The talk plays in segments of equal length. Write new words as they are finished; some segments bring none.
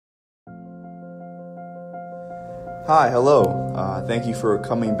Hi, hello. Thank you for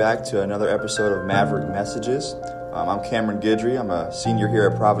coming back to another episode of Maverick Messages. I'm Cameron Guidry. I'm a senior here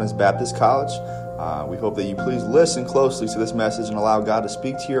at Providence Baptist College. We hope that you please listen closely to this message and allow God to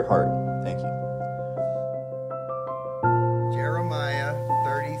speak to your heart. Thank you. Jeremiah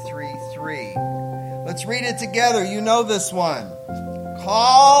 33:3. Let's read it together. You know this one.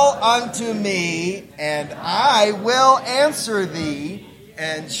 Call unto me, and I will answer thee,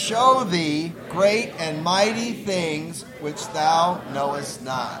 and show thee great and mighty things which thou knowest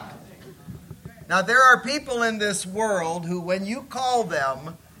not. Now there are people in this world who, when you call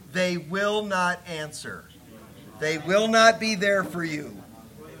them, they will not answer. They will not be there for you.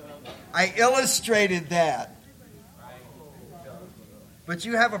 I illustrated that. But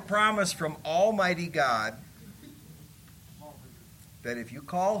you have a promise from Almighty God that if you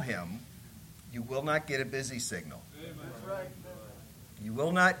call Him, you will not get a busy signal. You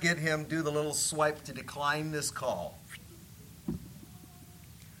will not get Him do the little swipe to decline this call.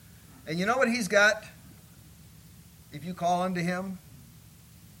 And you know what He's got if you call unto Him?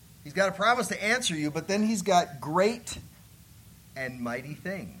 He's got a promise to answer you, but then He's got great and mighty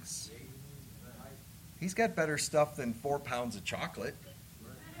things. He's got better stuff than 4 pounds of chocolate.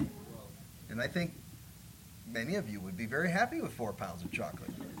 And I think many of you would be very happy with 4 pounds of chocolate.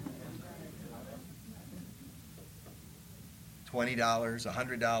 $20,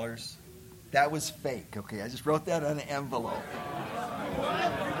 $100. That was fake, okay? I just wrote that on an envelope.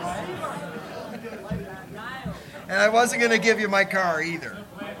 And I wasn't going to give you my car either.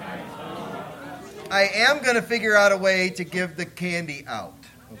 I am going to figure out a way to give the candy out,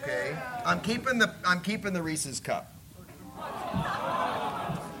 okay? I'm keeping the Reese's cup.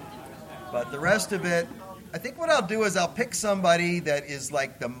 But the rest of it, I think what I'll do is I'll pick somebody that is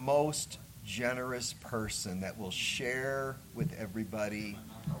like the most generous person that will share with everybody.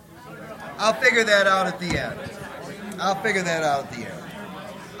 I'll figure that out at the end.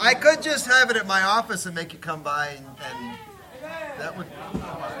 I could just have it at my office and make you come by and that would,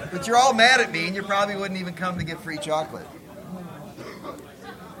 but you're all mad at me and you probably wouldn't even come to get free chocolate.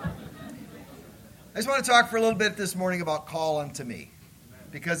 I just want to talk for a little bit this morning about call unto me,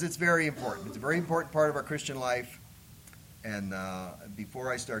 because it's very important. It's a very important part of our Christian life. And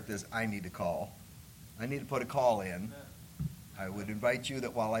before I start this, I need to call. I need to put a call in. I would invite you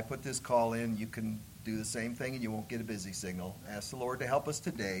that while I put this call in, you can do the same thing and you won't get a busy signal. Ask the Lord to help us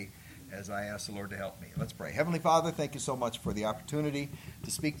today as I ask the Lord to help me. Let's pray. Heavenly Father, thank you so much for the opportunity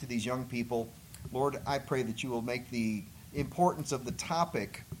to speak to these young people. Lord, I pray that you will make the importance of the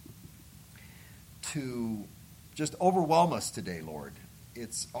topic to just overwhelm us today, Lord.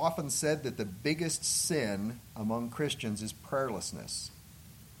 It's often said that the biggest sin among Christians is prayerlessness.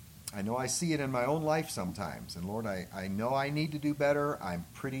 I know I see it in my own life sometimes. And Lord, I know I need to do better. I'm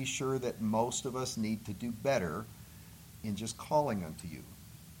pretty sure that most of us need to do better in just calling unto you.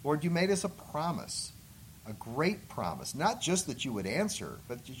 Lord, you made us a promise, a great promise. Not just that you would answer,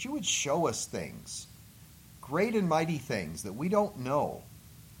 but that you would show us things, great and mighty things that we don't know.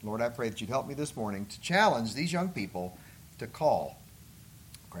 Lord, I pray that you'd help me this morning to challenge these young people to call.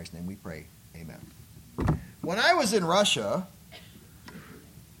 In Christ's name we pray. Amen. When I was in Russia,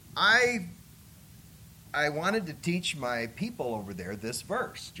 I wanted to teach my people over there this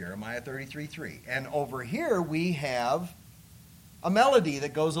verse, Jeremiah 33:3. And over here we have a melody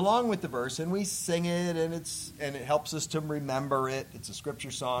that goes along with the verse, and we sing it, and it helps us to remember it. It's a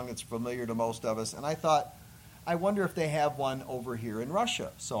scripture song. It's familiar to most of us. And I thought, I wonder if they have one over here in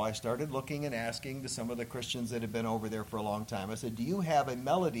Russia. So I started looking and asking to some of the Christians that have been over there for a long time. I said, do you have a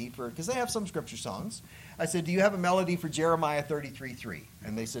melody for, because they have some scripture songs. I said, do you have a melody for Jeremiah 33:3?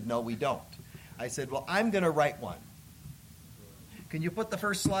 And they said, no, we don't. I said, well, I'm going to write one. Can you put the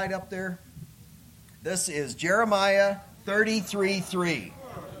first slide up there? This is Jeremiah 33:3.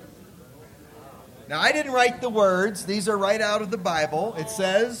 Now, I didn't write the words. These are right out of the Bible. It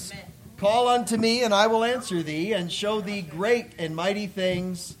says, call unto me, and I will answer thee, and show thee great and mighty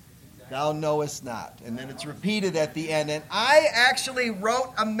things thou knowest not. And then it's repeated at the end. And I actually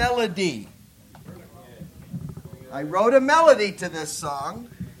wrote a melody. I wrote a melody to this song,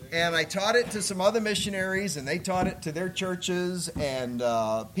 and I taught it to some other missionaries, and they taught it to their churches, and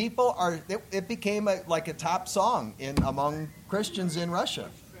it became like a top song among Christians in Russia.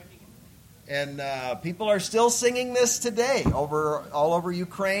 And people are still singing this today all over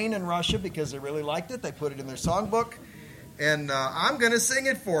Ukraine and Russia because they really liked it. They put it in their songbook. And I'm going to sing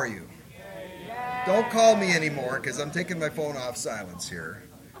it for you. Don't call me anymore because I'm taking my phone off silence here.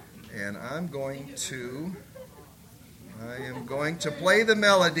 And I am going to play the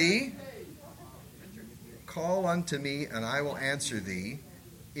melody. Call unto me and I will answer thee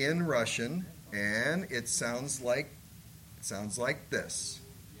in Russian. And it sounds like It sounds like this.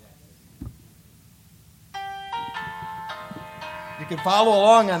 You can follow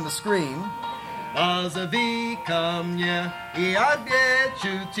along on the screen. Назови ко мне, и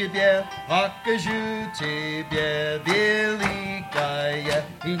отвечу тебе, покажу тебе великое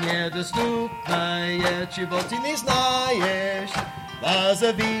и недоступное, чего ты не знаешь.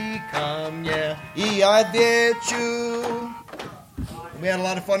 Назови ко мне, и отвечу. We had a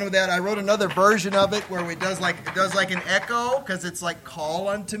lot of fun with that. I wrote another version of it where it does like an echo, because it's like call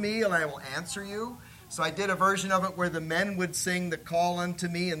unto me and I will answer you. So I did a version of it where the men would sing the call unto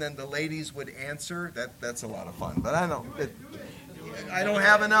me and then the ladies would answer. That's a lot of fun. But I don't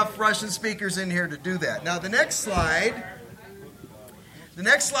have enough Russian speakers in here to do that. Now the next slide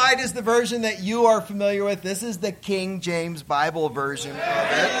is the version that you are familiar with. This is the King James Bible version of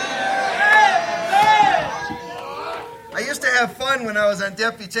it. I used to have fun when I was on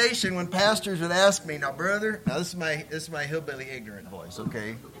deputation when pastors would ask me, now brother, this is my hillbilly ignorant voice,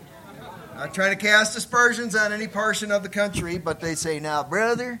 okay? Not trying to cast aspersions on any portion of the country, but they say, now,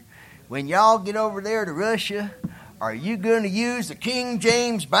 brother, when y'all get over there to Russia, are you going to use the King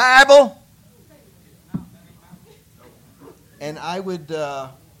James Bible? And I'd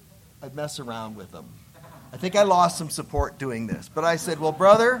mess around with them. I think I lost some support doing this. But I said, well,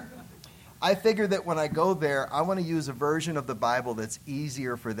 brother, I figure that when I go there, I want to use a version of the Bible that's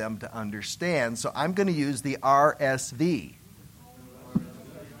easier for them to understand, so I'm going to use the RSV.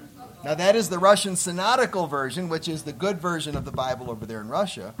 Now, that is the Russian synodical version, which is the good version of the Bible over there in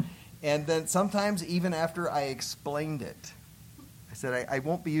Russia. And then sometimes, even after I explained it, I said I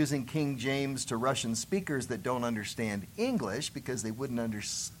won't be using King James to Russian speakers that don't understand English because they wouldn't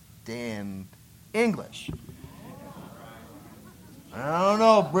understand English. I don't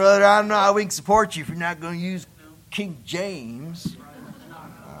know, brother. I don't know how we can support you if you're not going to use King James. All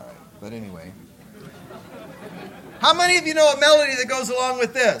right, but anyway. How many of you know a melody that goes along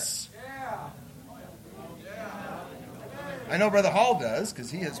with this? I know Brother Hall does,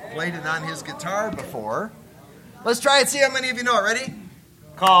 because he has played it on his guitar before. Let's try it, see how many of you know it. Ready?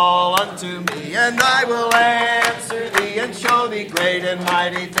 Call unto me, and I will answer thee, and show thee great and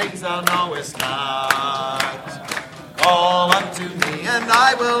mighty things thou knowest not. Call unto me, and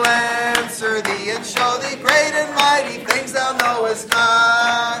I will answer thee, and show thee great and mighty things thou knowest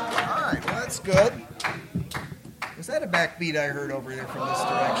not. All right, well, that's good. Was that a backbeat I heard over there from this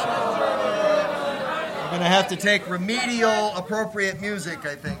direction? I'm going to have to take remedial, appropriate music,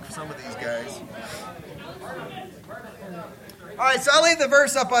 I think, for some of these guys. All right, so I'll leave the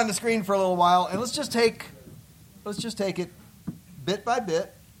verse up on the screen for a little while, and let's just take it bit by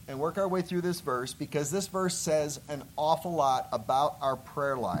bit and work our way through this verse, because this verse says an awful lot about our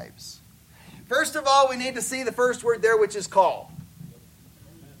prayer lives. First of all, we need to see the first word there, which is call.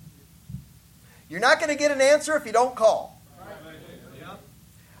 You're not going to get an answer if you don't call.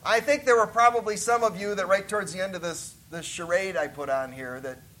 I think there were probably some of you that right towards the end of this charade I put on here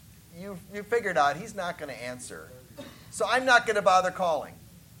that you figured out he's not going to answer. So I'm not going to bother calling.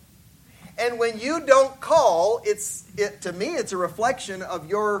 And when you don't call, to me it's a reflection of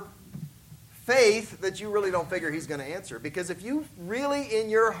your faith that you really don't figure he's going to answer. Because if you really in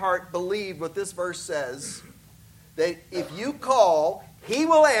your heart believe what this verse says, that if you call, he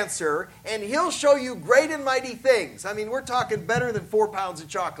will answer, and he'll show you great and mighty things. I mean, we're talking better than 4 pounds of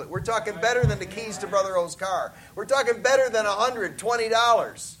chocolate. We're talking better than the keys to Brother O's car. We're talking better than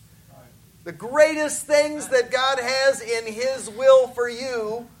 $120. The greatest things that God has in his will for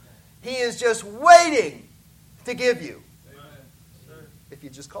you, he is just waiting to give you. If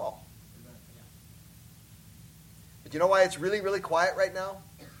you just call. But you know why it's really, really quiet right now?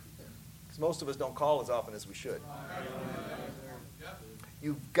 Because most of us don't call as often as we should.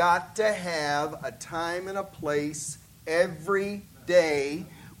 You've got to have a time and a place every day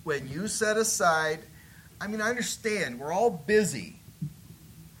when you set aside. I mean, I understand, we're all busy.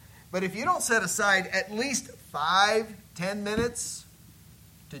 But if you don't set aside at least 5-10 minutes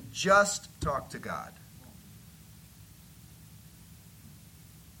to just talk to God,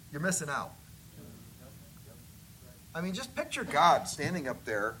 you're missing out. I mean, just picture God standing up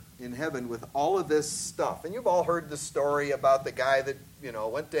there in heaven with all of this stuff. And you've all heard the story about the guy that,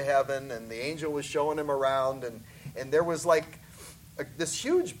 went to heaven and the angel was showing him around. And there was like this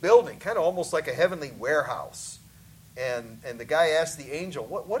huge building, kind of almost like a heavenly warehouse. And the guy asked the angel,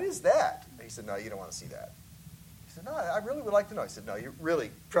 what is that? And he said, no, you don't want to see that. He said, no, I really would like to know. He said, no, you really,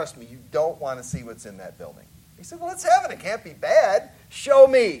 trust me, you don't want to see what's in that building. He said, well, it's heaven. It can't be bad. Show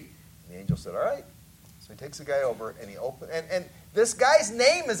me. And the angel said, all right. So he takes the guy over and he opens, and this guy's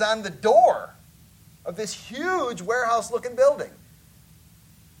name is on the door of this huge warehouse-looking building.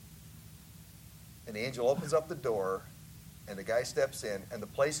 And the angel opens up the door, And the guy steps in, and the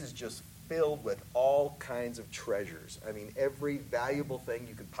place is just filled with all kinds of treasures. I mean, every valuable thing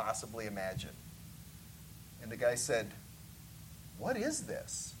you could possibly imagine. And the guy said, "What is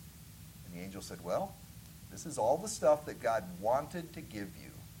this?" And the angel said, "Well, this is all the stuff that God wanted to give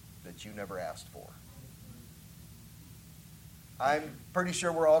you that you never asked for." I'm pretty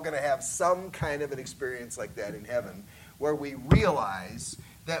sure we're all going to have some kind of an experience like that in heaven where we realize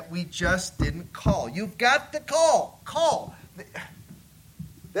that we just didn't call. You've got to call. Call.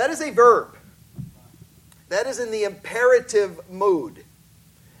 That is a verb. That is in the imperative mood,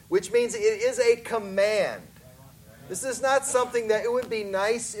 which means it is a command. This is not something that it would be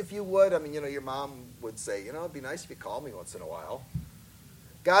nice if you would. I mean, your mom would say, it'd be nice if you called me once in a while.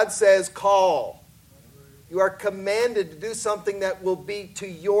 God says, call. You are commanded to do something that will be to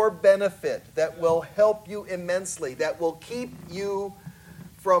your benefit, that will help you immensely, that will keep you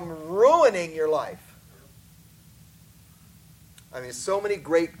from ruining your life. I mean, so many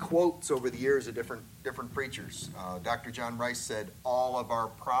great quotes over the years of different preachers. Dr. John Rice said, "All of our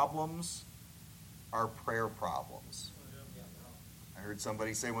problems are prayer problems." I heard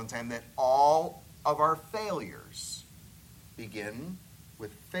somebody say one time that all of our failures begin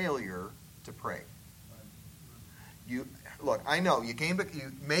with failure to pray. Look, I know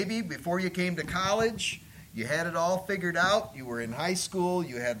maybe before you came to college, you had it all figured out. You were in high school.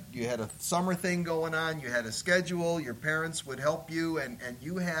 You had a summer thing going on. You had a schedule. Your parents would help you, and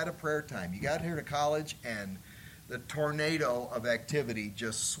you had a prayer time. You got here to college, and the tornado of activity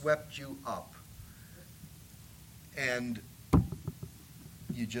just swept you up. And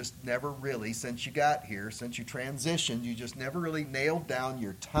you just never really, since you got here, since you transitioned, you just never really nailed down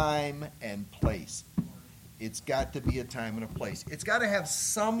your time and place. It's got to be a time and a place. It's got to have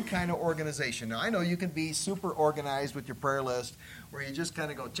some kind of organization. Now, I know you can be super organized with your prayer list where you just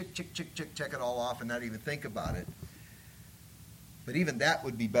kind of go chick, chick, chick, chick, check it all off and not even think about it. But even that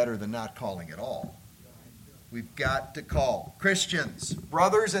would be better than not calling at all. We've got to call. Christians,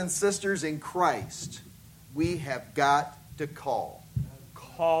 brothers and sisters in Christ, we have got to call.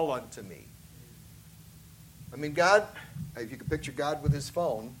 Call unto me. I mean, God, if you could picture God with his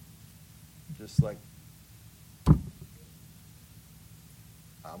phone, just like,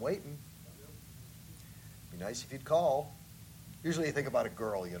 I'm waiting. Be nice if you'd call. Usually you think about a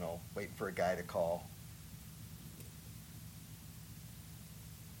girl, waiting for a guy to call.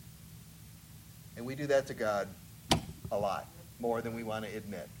 And we do that to God a lot, more than we want to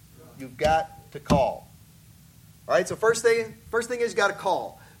admit. You've got to call. All right, so first thing is you got to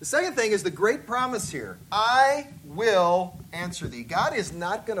call. The second thing is the great promise here. I will answer thee. God is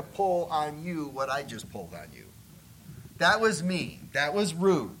not going to pull on you what I just pulled on you. That was mean. That was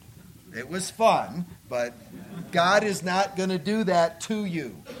rude. It was fun, but God is not going to do that to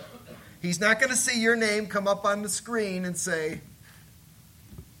you. He's not going to see your name come up on the screen and say,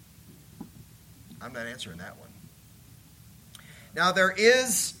 I'm not answering that one. Now there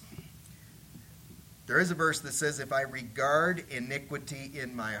is a verse that says, if I regard iniquity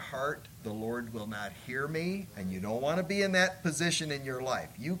in my heart, the Lord will not hear me. And you don't want to be in that position in your life.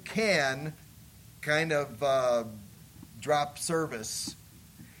 You can kind of drop service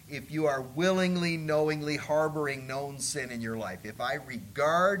if you are willingly, knowingly harboring known sin in your life. If I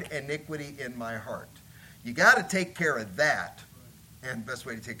regard iniquity in my heart, you got to take care of that. And the best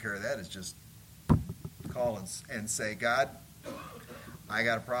way to take care of that is just call and say, God, I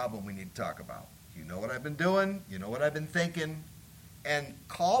got a problem we need to talk about. You know what I've been doing. You know what I've been thinking. And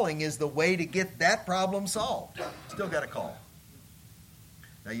calling is the way to get that problem solved. Still got to call.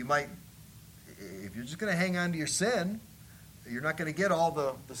 Now you might, if you're just going to hang on to your sin, you're not going to get all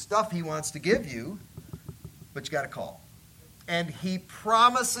the stuff he wants to give you, but you got to call. And he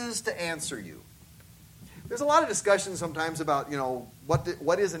promises to answer you. There's a lot of discussion sometimes about,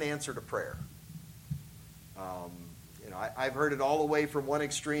 what is an answer to prayer? I've heard it all the way from one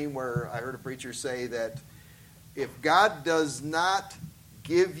extreme where I heard a preacher say that if God does not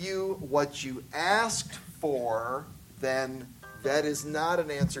give you what you asked for, then that is not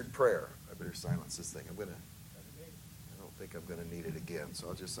an answered prayer. I better silence this thing. I don't think I'm going to need it again, so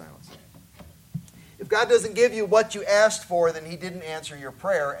I'll just silence it. If God doesn't give you what you asked for, then he didn't answer your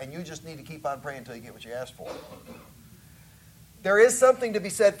prayer, and you just need to keep on praying until you get what you asked for. There is something to be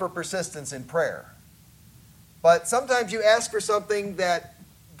said for persistence in prayer. But sometimes you ask for something that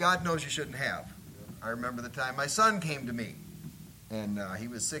God knows you shouldn't have. I remember the time my son came to me, and he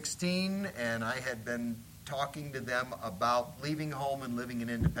was 16, and I had been talking to them about leaving home and living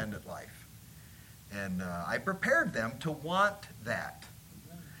an independent life. And I prepared them to want that.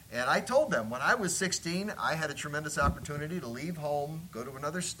 And I told them when I was 16, I had a tremendous opportunity to leave home, go to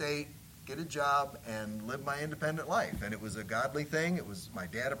another state, get a job, and live my independent life. And it was a godly thing. It was, my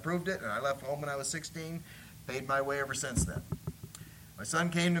dad approved it, and I left home when I was 16, paid my way ever since then. My son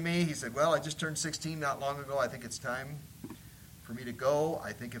came to me. He said, well, I just turned 16 not long ago. I think it's time for me to go.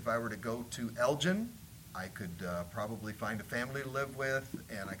 I think if I were to go to Elgin, I could probably find a family to live with,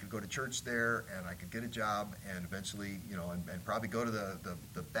 and I could go to church there, and I could get a job, and eventually, and probably go to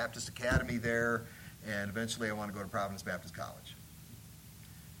the Baptist Academy there, and eventually I want to go to Providence Baptist College.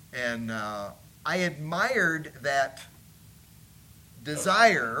 And I admired that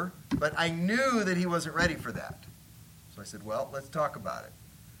desire, but I knew that he wasn't ready for that. So I said, well, let's talk about it.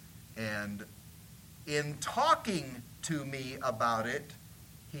 And in talking to me about it,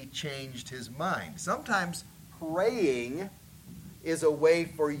 he changed his mind. Sometimes praying is a way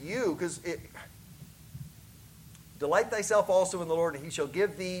for you, because delight thyself also in the Lord, and he shall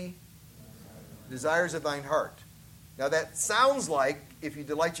give thee desires of thine heart. Now that sounds like, if you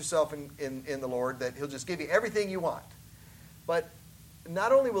delight yourself in the Lord, that he'll just give you everything you want. But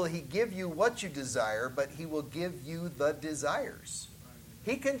not only will he give you what you desire, but he will give you the desires.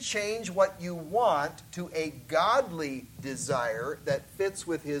 He can change what you want to a godly desire that fits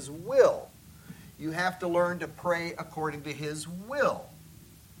with his will. You have to learn to pray according to his will.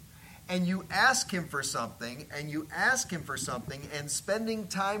 And you ask him for something, and you ask him for something, and spending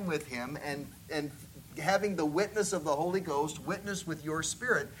time with him and having the witness of the Holy Ghost witness with your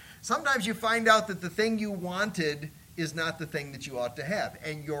spirit, sometimes you find out that the thing you wanted is not the thing that you ought to have,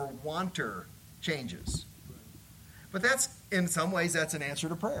 and your wanter changes. But that's, in some ways, that's an answer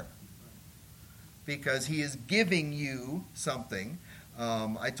to prayer, because he is giving you something.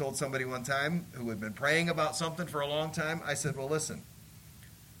 I told somebody one time who had been praying about something for a long time, I said, well, listen,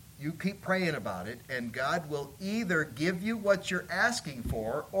 you keep praying about it, and God will either give you what you're asking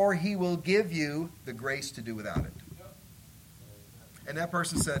for, or he will give you the grace to do without it. And that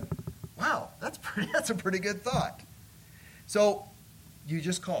person said, wow, that's a pretty good thought. So you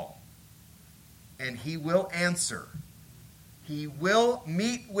just call, and he will answer. He will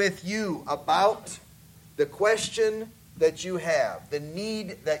meet with you about the question that you have, the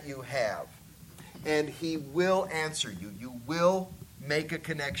need that you have, and he will answer you. You will make a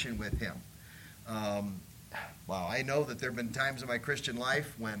connection with him. Wow, I know that there have been times in my Christian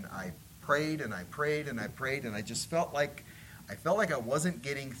life when I prayed and I prayed and I prayed, and I just felt like I wasn't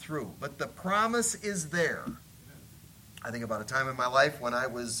getting through. But the promise is there. I think about a time in my life when I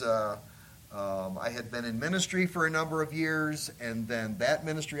was I had been in ministry for a number of years, and then that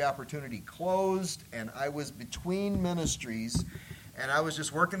ministry opportunity closed, and I was between ministries, and I was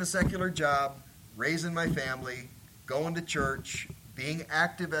just working a secular job, raising my family, going to church, being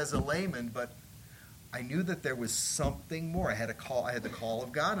active as a layman, but I knew that there was something more. I had the call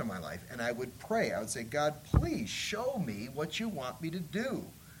of God in my life, and I would pray. I would say, God, please show me what you want me to do.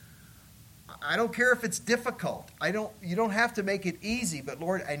 I don't care if it's difficult. You don't have to make it easy, but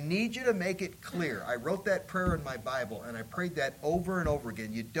Lord, I need you to make it clear. I wrote that prayer in my Bible, and I prayed that over and over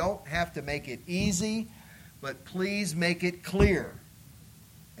again. You don't have to make it easy, but please make it clear.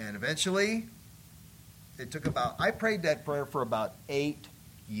 And eventually, I prayed that prayer for about 8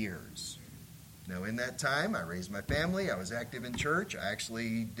 years. Now, in that time, I raised my family. I was active in church. I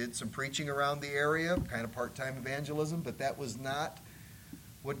actually did some preaching around the area, kind of part-time evangelism, but that was not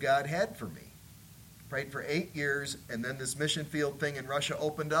what God had for me. Prayed for 8 years, and then this mission field thing in Russia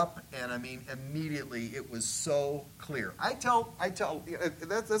opened up, and I mean, immediately it was so clear. I tell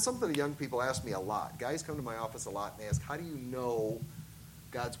that's something that young people ask me a lot. Guys come to my office a lot and ask, how do you know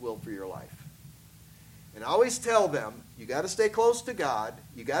God's will for your life? And I always tell them, you got to stay close to God.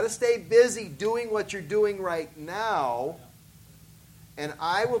 You got to stay busy doing what you're doing right now. And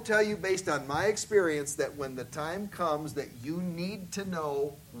I will tell you, based on my experience, that when the time comes that you need to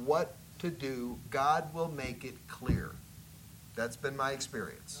know what to do, God will make it clear. That's been my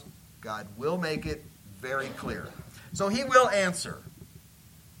experience. God will make it very clear. So he will answer.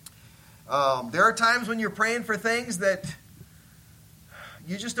 There are times when you're praying for things that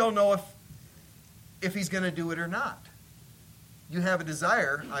you just don't know if he's going to do it or not. You have a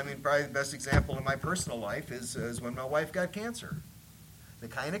desire. I mean, probably the best example in my personal life is when my wife got cancer. The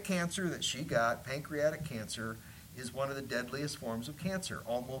kind of cancer that she got, pancreatic cancer, is one of the deadliest forms of cancer.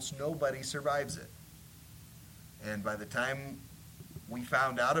 Almost nobody survives it. And by the time we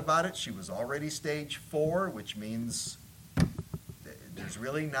found out about it, she was already stage 4, which means there's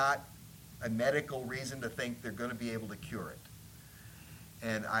really not a medical reason to think they're going to be able to cure it.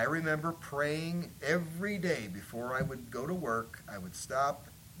 And I remember praying every day before I would go to work. I would stop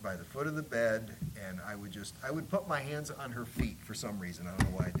by the foot of the bed, and I would put my hands on her feet for some reason. I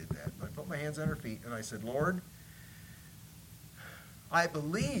don't know why I did that, but I put my hands on her feet, and I said, Lord, I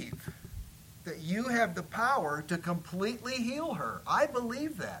believe that you have the power to completely heal her. I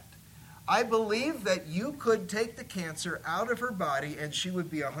believe that. I believe that you could take the cancer out of her body and she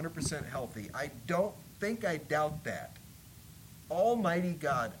would be 100% healthy. I don't think I doubt that. Almighty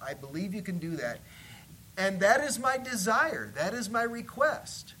God, I believe you can do that. And that is my desire. That is my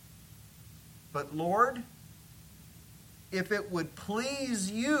request. But Lord, if it would please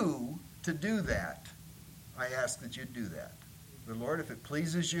you to do that, I ask that you do that. But Lord, if it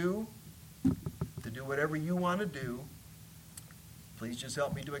pleases you to do whatever you want to do, please just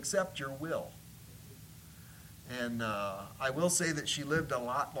help me to accept your will. And I will say that she lived a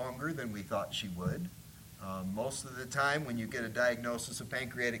lot longer than we thought she would. Most of the time when you get a diagnosis of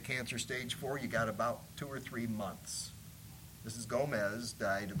pancreatic cancer stage 4, you got about 2 or 3 months. Mrs. Gomez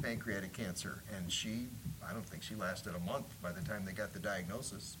died of pancreatic cancer, and I don't think she lasted a month by the time they got the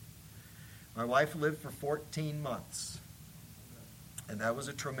diagnosis. My wife lived for 14 months, and that was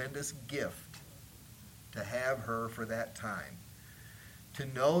a tremendous gift to have her for that time. To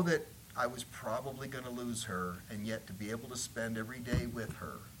know that I was probably going to lose her, and yet to be able to spend every day with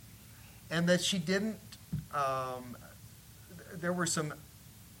her. And that she didn't, there were some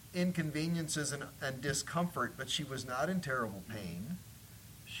inconveniences and discomfort, but she was not in terrible pain.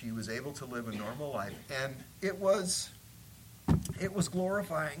 She was able to live a normal life, and it was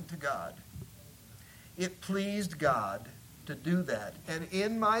glorifying to God. It pleased God to do that. And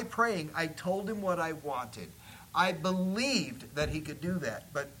in my praying, I told him what I wanted. I believed that he could do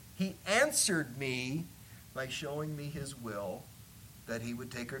that, but he answered me by showing me his will that he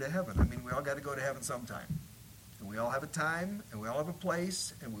would take her to heaven. I mean, we all got to go to heaven sometime. And we all have a time, and we all have a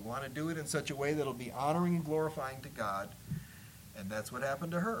place, and we want to do it in such a way that will be honoring and glorifying to God. And that's what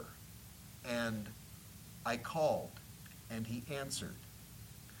happened to her. And I called, and he answered.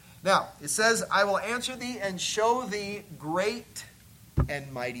 Now, it says, I will answer thee and show thee great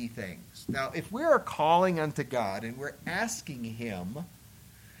and mighty things. Now, if we are calling unto God and we're asking him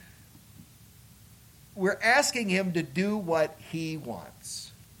to do what he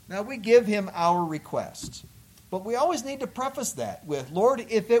wants. Now, we give him our requests, but we always need to preface that with, Lord,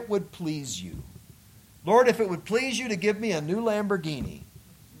 if it would please you. Lord, if it would please you to give me a new Lamborghini,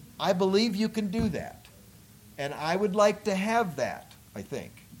 I believe you can do that. And I would like to have that, I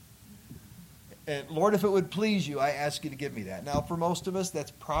think. And Lord, if it would please you, I ask you to give me that. Now, for most of us,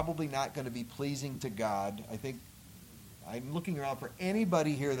 that's probably not going to be pleasing to God. I think I'm looking around for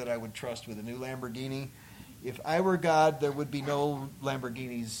anybody here that I would trust with a new Lamborghini. If I were God, there would be no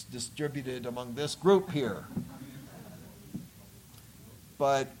Lamborghinis distributed among this group here.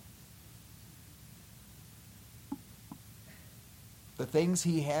 But the things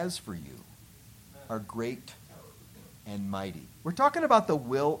he has for you are great and mighty. We're talking about the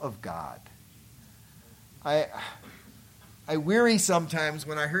will of God. I weary sometimes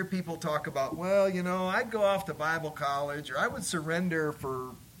when I hear people talk about, well, I'd go off to Bible college, or I would surrender for,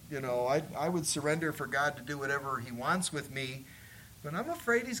 I would surrender for God to do whatever he wants with me, but I'm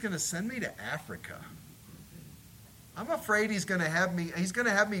afraid he's going to send me to Africa. I'm afraid he's going to have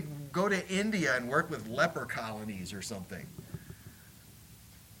me go to India and work with leper colonies or something.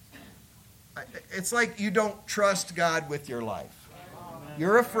 It's like you don't trust God with your life.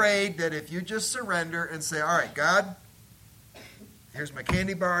 You're afraid that if you just surrender and say, all right, God, here's my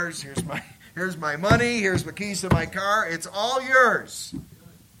candy bars, here's my money, here's the keys to my car, it's all yours.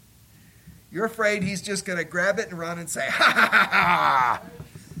 You're afraid he's just going to grab it and run and say, ha, ha, ha, ha,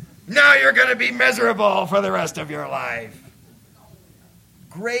 now you're going to be miserable for the rest of your life.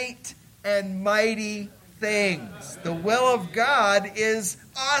 Great and mighty things. The will of God is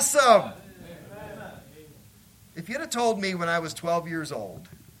awesome. If you'd have told me when I was 12 years old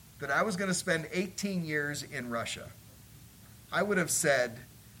that I was going to spend 18 years in Russia, I would have said,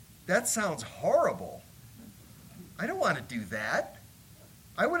 that sounds horrible. I don't want to do that.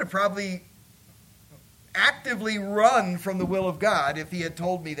 I would have probably actively run from the will of God if he had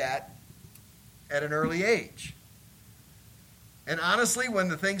told me that at an early age. And honestly, when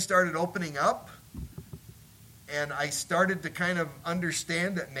the thing started opening up and I started to kind of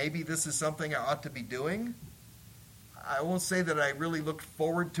understand that maybe this is something I ought to be doing, I won't say that I really looked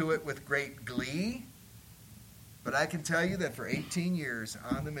forward to it with great glee, but I can tell you that for 18 years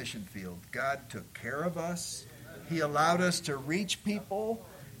on the mission field, God took care of us. He allowed us to reach people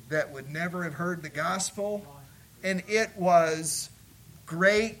that would never have heard the gospel, and it was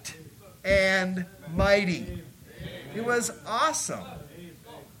great and mighty. It was awesome.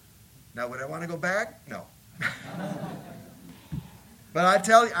 Now, would I want to go back? No. But I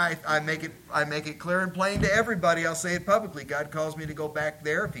tell you, I make it clear and plain to everybody. I'll say it publicly. God calls me to go back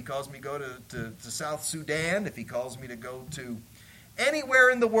there. If he calls me to go to South Sudan, if he calls me to go to Anywhere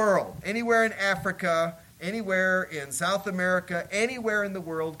in the world, anywhere in Africa, anywhere in South America, anywhere in the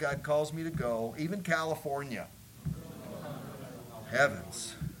world God calls me to go, even California.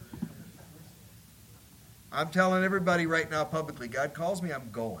 Heavens. I'm telling everybody right now publicly, God calls me, I'm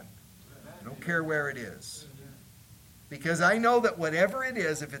going. I don't care where it is. Because I know that whatever it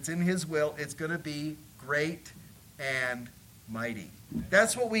is, if it's in His will, it's going to be great and mighty.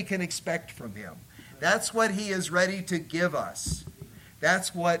 That's what we can expect from Him. That's what He is ready to give us.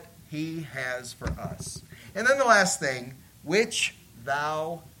 That's what He has for us. And then the last thing, which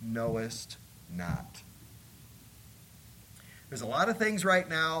thou knowest not. There's a lot of things right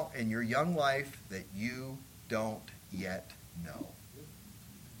now in your young life that you don't yet know.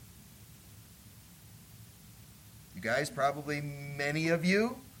 You guys, probably many of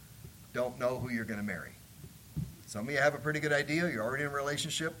you don't know who you're going to marry. Some of you have a pretty good idea. You're already in a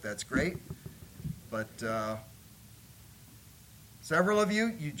relationship. That's great. But several of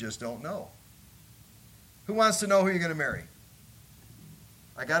you, you just don't know. Who wants to know who you're going to marry?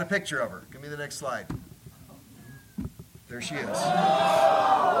 I got a picture of her. Give me the next slide. There she is.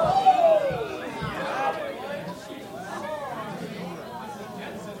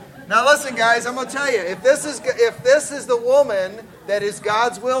 Now listen, guys, I'm going to tell you, if this is the woman that is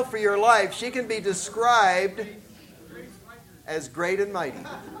God's will for your life, she can be described as great and mighty.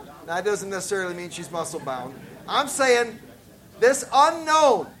 Now, that doesn't necessarily mean she's muscle-bound. I'm saying, this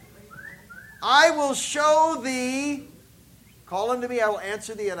unknown, I will show thee, call unto me, I will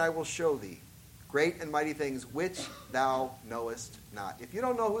answer thee, and I will show thee great and mighty things which thou knowest not. If you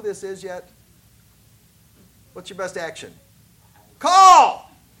don't know who this is yet, what's your best action?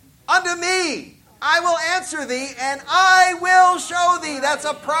 Call unto me, I will answer thee, and I will show thee. That's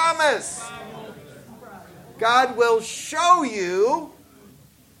a promise. God will show you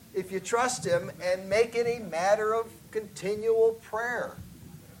if you trust Him and make it a matter of continual prayer.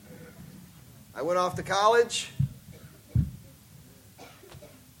 I went off to college, and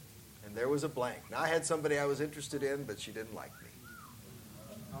there was a blank. Now, I had somebody I was interested in, but she didn't like me.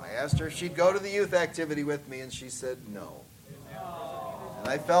 I asked her if she'd go to the youth activity with me, and she said no. And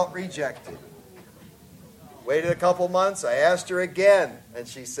I felt rejected. Waited a couple months, I asked her again, and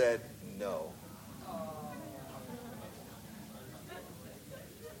she said no.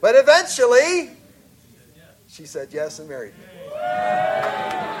 But eventually, she said yes and married me.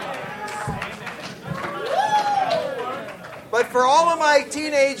 But for all of my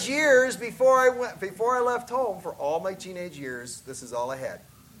teenage years, before I left home, for all my teenage years, this is all I had.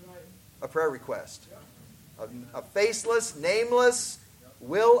 A prayer request. A faceless, nameless,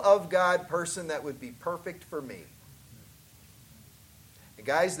 will of God person that would be perfect for me. And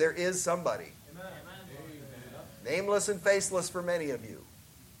guys, there is somebody. Nameless and faceless for many of you.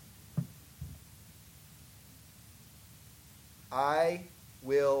 I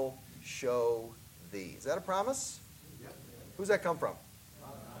will show thee. Is that a promise? Who's that come from?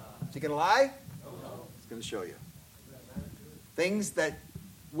 Is he going to lie? He's going to show you. Things that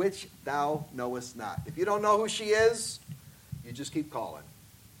which thou knowest not. If you don't know who she is, you just keep calling.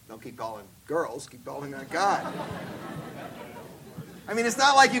 Don't keep calling girls, keep calling on God. I mean, it's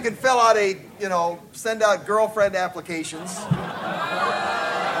not like you can fill out send out girlfriend applications.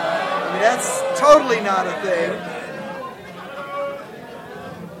 I mean, that's totally not a thing.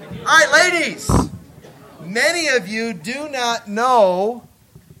 All right, ladies. Many of you do not know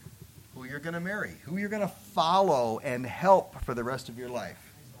who you're going to marry, who you're going to follow and help for the rest of your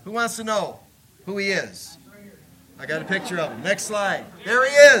life. Who wants to know who he is? I got a picture of him. Next slide. There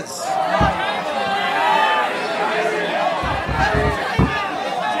he is.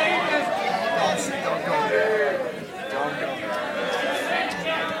 Don't go there. Don't go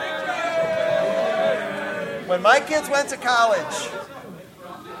there. When my kids went to college,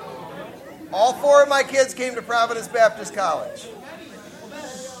 all 4 of my kids came to Providence Baptist College.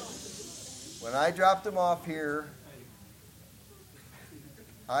 When I dropped them off here,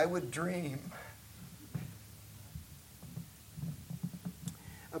 I would dream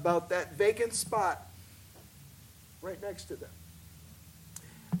about that vacant spot right next to them.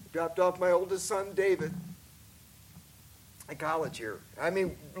 Dropped off my oldest son, David, at college here. I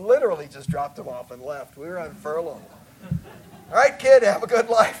mean, literally just dropped him off and left. We were on furlough. All right, kid, have a good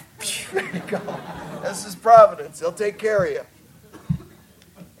life. There you go. This is Providence. They'll take care of you.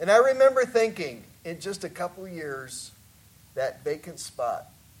 And I remember thinking, in just a couple years, that vacant spot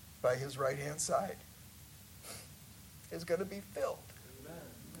by his right-hand side is going to be filled.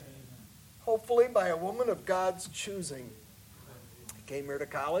 Hopefully by a woman of God's choosing. He came here to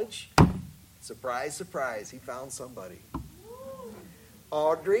college. Surprise, surprise, he found somebody.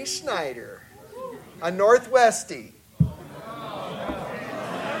 Audrey Snyder, a Northwestie.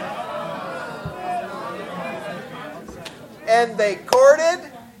 And they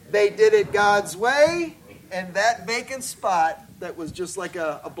courted. They did it God's way. And that vacant spot that was just like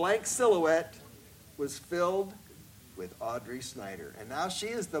a blank silhouette was filled with Audrey Snyder. And now she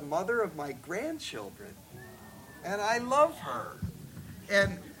is the mother of my grandchildren. And I love her.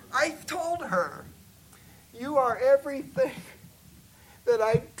 And I told her, you are everything that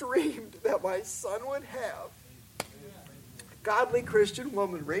I dreamed that my son would have. A godly Christian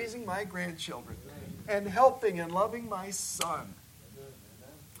woman raising my grandchildren and helping and loving my son.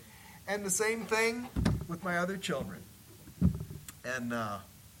 And the same thing with my other children. And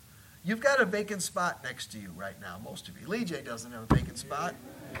you've got a vacant spot next to you right now, most of you. Lee J doesn't have a vacant spot.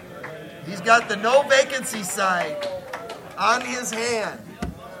 He's got the no vacancy sign on his hand.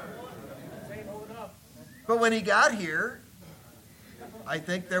 But when he got here, I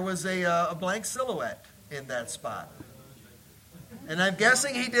think there was a blank silhouette in that spot. And I'm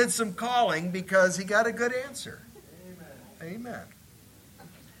guessing he did some calling because he got a good answer. Amen.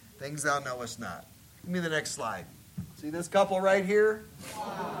 Things thou knowest not. Give me the next slide. See this couple right here?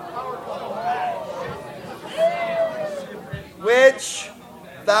 Which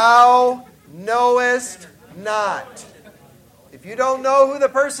thou knowest not. If you don't know who the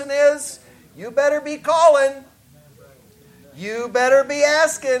person is, you better be calling. You better be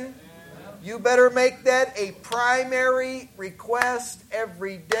asking. You better make that a primary request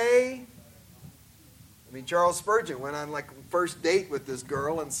every day. I mean, Charles Spurgeon went on like a first date with this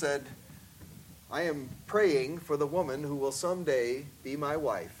girl and said, I am praying for the woman who will someday be my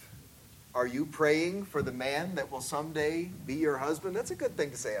wife. Are you praying for the man that will someday be your husband? That's a good thing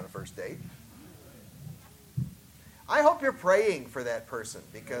to say on a first date. I hope you're praying for that person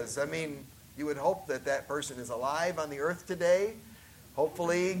because, I mean, you would hope that that person is alive on the earth today.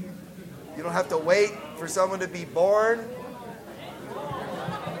 Hopefully, you don't have to wait for someone to be born.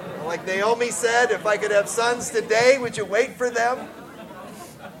 Like Naomi said, if I could have sons today, would you wait for them?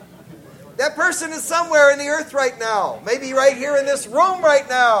 That person is somewhere in the earth right now. Maybe right here in this room right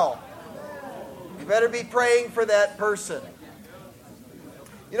now. You better be praying for that person.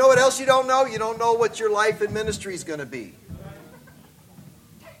 You know what else you don't know? You don't know what your life and ministry is going to be.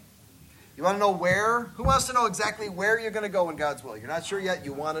 You want to know where? Who wants to know exactly where you're going to go in God's will? You're not sure yet?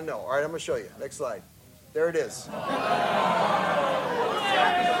 You want to know. All right, I'm going to show you. Next slide. There it is.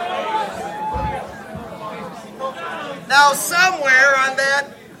 Now, somewhere on that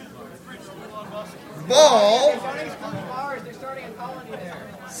ball,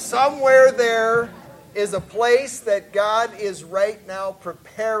 somewhere there is a place that God is right now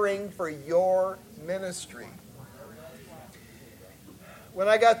preparing for your ministry. When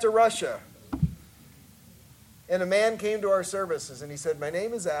I got to Russia, and a man came to our services and he said, my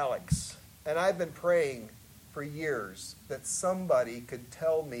name is Alex, and I've been praying for years that somebody could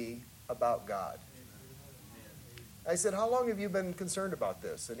tell me about God. I said, how long have you been concerned about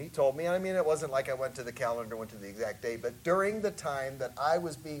this? And he told me, I mean, it wasn't like I went to the calendar, went to the exact day, but during the time that I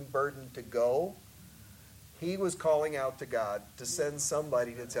was being burdened to go, he was calling out to God to send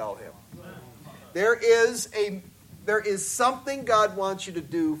somebody to tell him. There is something God wants you to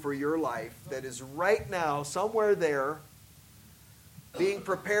do for your life that is right now, somewhere there, being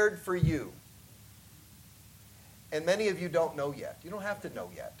prepared for you. And many of you don't know yet. You don't have to know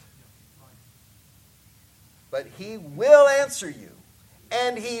yet. But he will answer you,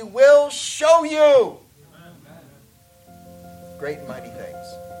 and he will show you great and mighty things,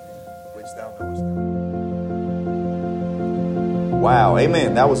 which thou knowest not. Wow,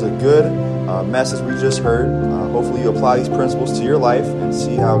 amen. That was a good message we just heard. Hopefully you apply these principles to your life and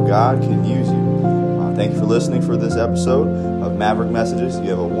see how God can use you. Thank you for listening for this episode of Maverick Messages. You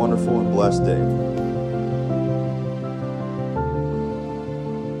have a wonderful and blessed day.